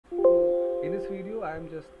In this video, I am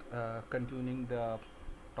just continuing the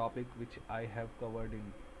topic which I have covered in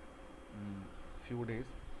few days.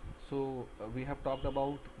 So we have talked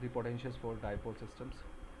about the potentials for dipole systems.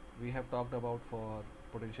 We have talked about for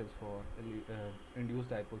potentials for induced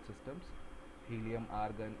dipole systems, helium,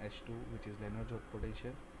 argon, H2, which is Lennard-Jones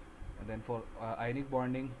potential, and then for ionic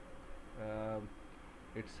bonding, uh,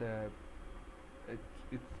 it's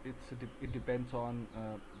it depends on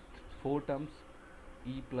four terms: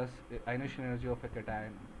 E plus ionization energy of a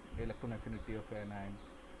cation, electron affinity of an ion,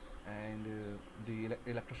 and the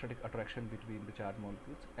electrostatic attraction between the charged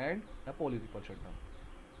molecules, and a Pauli repulsion term.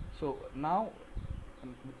 So now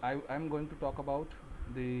I am going to talk about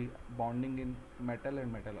the bonding in metal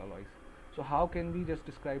and metal alloys. So how can we just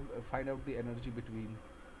describe find out the energy between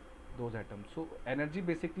those atoms? So energy,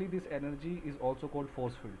 basically this energy is also called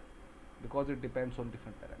force field because it depends on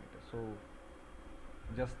different parameters. So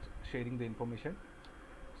just sharing the information.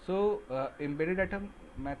 So embedded atom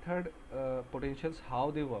method potentials, how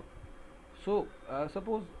they work. So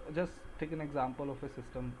suppose just take an example of a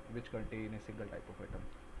system which contain a single type of atom.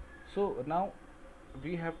 So now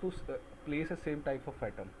we have to place a same type of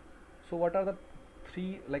atom. So what are the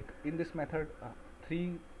three, like in this method,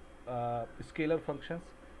 three scalar functions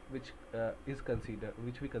which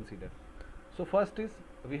we consider. So first is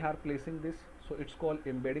we are placing this, so it's called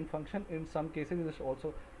embedding function. In some cases it is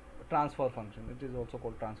also transfer function, it is also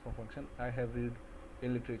called transfer function. I have read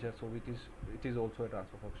in literature, so it is also a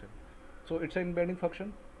transfer function. So it's an embedding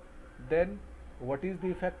function. Then what is the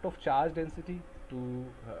effect of charge density to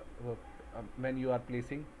when you are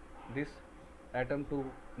placing this atom to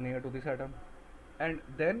near to this atom? And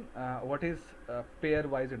then what is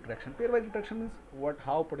pairwise interaction? Pairwise interaction means what,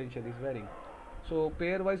 how potential is varying. So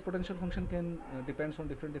pairwise potential function can depends on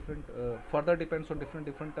different further depends on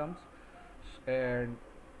different terms, and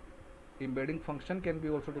embedding function can be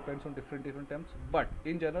also depends on different terms, but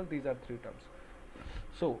in general these are three terms.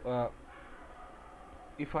 So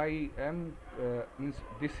if I am means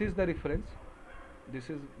this is the reference, this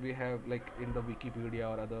is we have like in the Wikipedia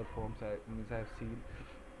or other forms, I have seen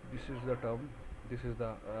this is the term, this is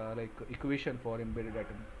the like equation for embedded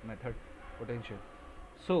atom method potential.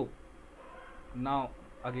 So now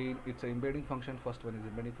again it's an embedding function. First one is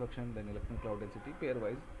embedding function, then electron cloud density,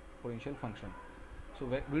 pairwise potential function. So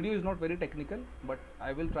video is not very technical, but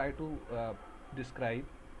I will try to describe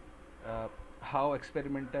how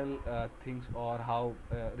experimental things, or how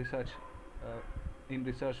in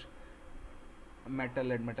research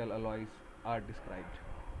metal and metal alloys are described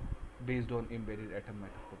based on embedded atom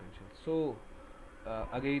method potential. So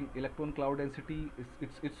again, electron cloud density is,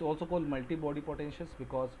 it's also called multi-body potentials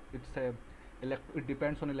because it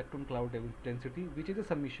depends on electron cloud density, which is a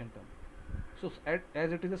summation term. So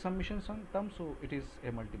as it is a summation term, so it is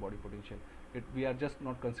a multi-body potential. We are just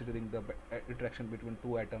not considering the interaction between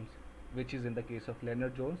two atoms, which is in the case of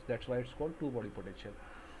Lennard-Jones. That's why it's called two-body potential.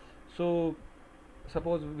 So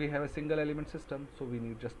suppose we have a single element system, so we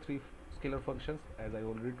need just three scalar functions, as I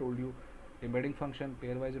already told you: embedding function,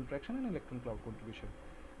 pairwise interaction, and electron cloud contribution.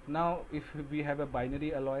 Now if we have a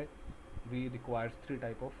binary alloy, we require three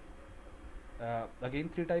type of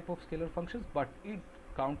scalar functions, but it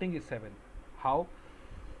counting is 7. How?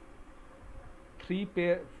 three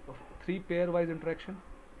pair three pairwise interaction.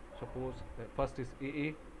 Suppose first is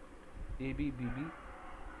AA, AB, BB.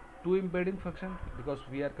 Two embedding function, because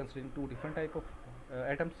we are considering two different type of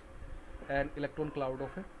atoms, and electron cloud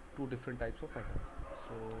of two different types of atoms.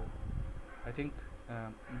 So I think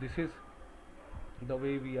this is the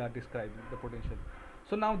way we are describing the potential.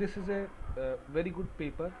 So now this is a very good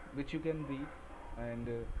paper which you can read, and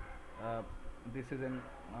this is an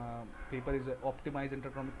paper is optimized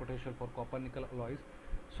interatomic potential for copper nickel alloys.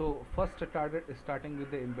 So first starting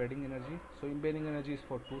with the embedding energy. So embedding energy is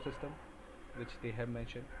for two system, which they have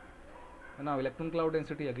mentioned. And now electron cloud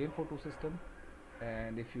density again for two system,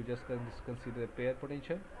 and if you just consider a pair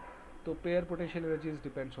potential, so pair potential energies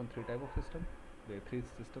depends on three type of system. The three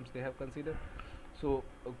systems they have considered. So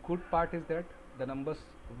a good part is that the numbers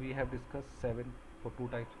we have discussed, 7 for two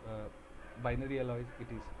types binary alloys, it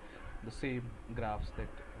is the same graphs that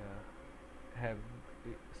have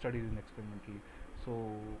studied in experimentally.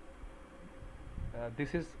 So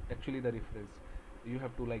this is actually the reference. You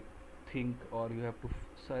have to like think, or you have to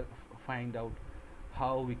find out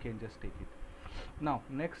how we can just take it. Now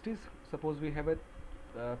next is, suppose we have a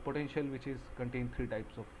potential which is contain three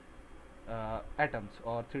types of atoms,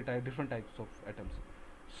 or different types of atoms.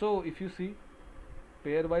 So if you see,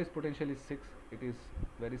 pairwise potential is 6. It is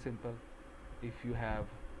very simple. If you have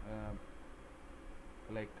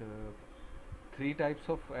like three types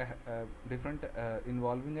of different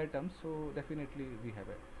involving atoms, so definitely we have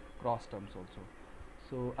a cross terms also.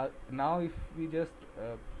 So now if we just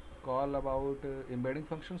call about embedding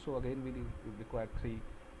functions, so again we require three,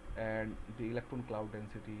 and the electron cloud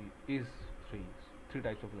density is three, three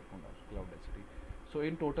types of electron cloud density. So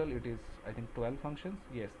in total it is, I think, 12 functions.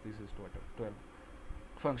 Yes, this is total 12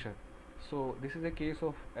 function. So this is a case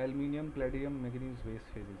of aluminium, palladium, manganese waste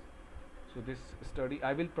phases. So this study,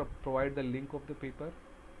 I will provide the link of the paper,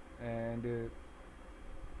 and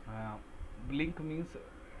link means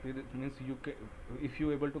it means you can, if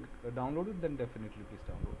you able to download it, then definitely please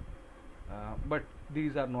download. But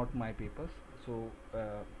these are not my papers, so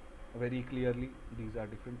very clearly these are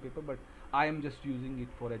different paper, but I am just using it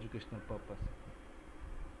for educational purpose.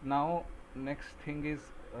 Now next thing is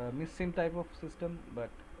means same type of system, but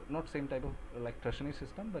not same type of like tertiary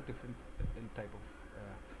system, but different type of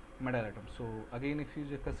metal atom. So again, if you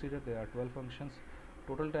just consider, there are 12 functions,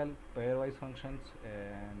 total 12 pairwise functions,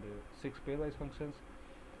 and 6 pairwise functions,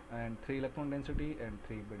 and 3 electron density, and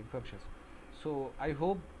 3 embedding functions. So I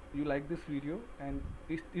hope you like this video, and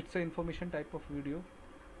it's an information type of video,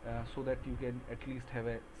 so that you can at least have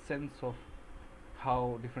a sense of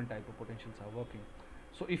how different type of potentials are working.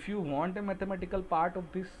 So if you want a mathematical part of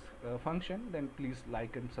this function, then please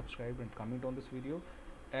like and subscribe and comment on this video,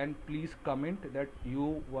 and please comment that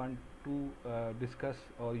you want to discuss,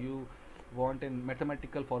 or you want in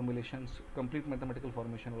mathematical formulations, complete mathematical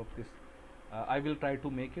formulation of this. I will try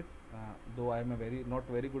to make it, though I am a not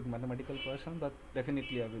very good mathematical person, but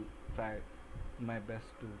definitely I will try my best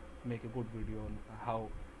to make a good video on how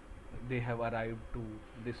they have arrived to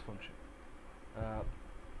this function. uh,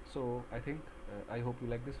 so I think, I hope you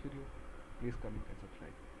like this video. Please comment and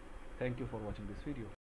subscribe. Thank you for watching this video.